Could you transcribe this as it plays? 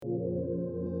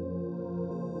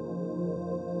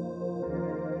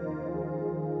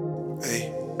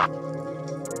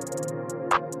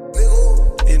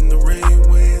In the rain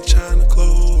when China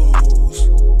close.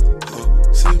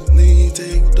 Simply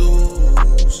take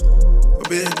those. I've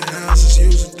been in houses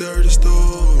using dirty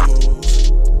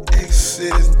stoves.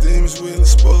 Excess demons will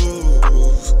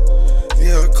expose.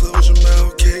 Yeah, close your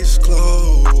mouth, case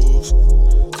closed.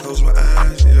 Close my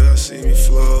eyes, yeah, see me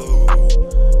flow.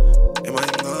 In my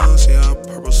lungs, yeah,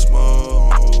 purple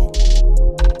smoke.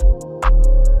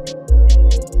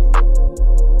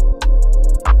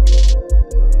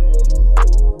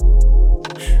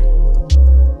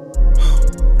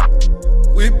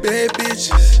 We bad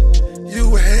bitches,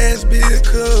 you a has-been,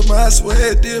 cause my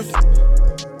sweat different.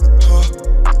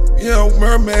 Yeah,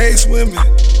 mermaid swimming.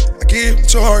 I give them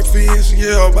shark fins,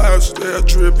 yeah, I'm out there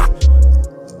tripping.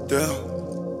 Damn.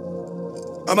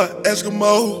 I'm an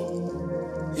Eskimo.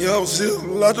 Yeah, I'm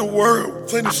zipping like the world,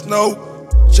 plenty of snow.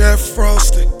 Jack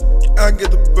Frosty, I get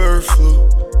the bird flu.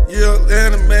 Yeah,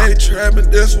 anime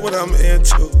trapping, that's what I'm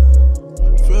into.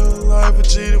 Feeling like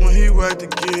Vegeta when he whacked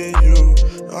again, you.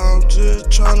 I'm just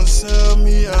tryna sell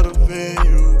me out of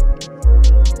venue.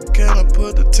 Can I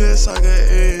put the test I can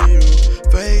air you?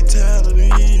 Fatality,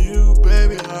 you,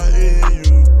 baby, I hear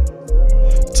you.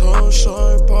 Told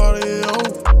short party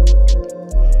over.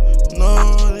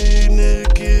 No, these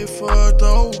niggas get fucked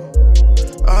over.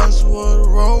 I just wanna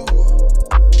roll.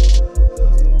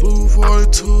 Blue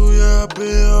 42, yeah, I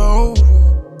been over.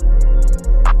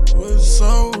 With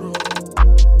soda.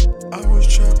 I was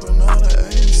trapping out of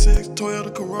 86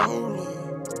 Toyota Corolla.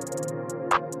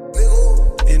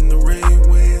 In the rain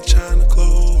when China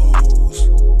close.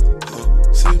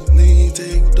 Simply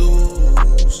take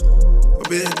those. I've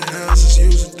been in houses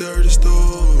using dirty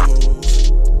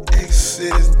stoves.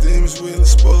 Excess demons will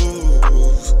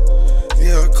expose.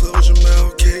 Yeah, close your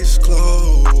mouth.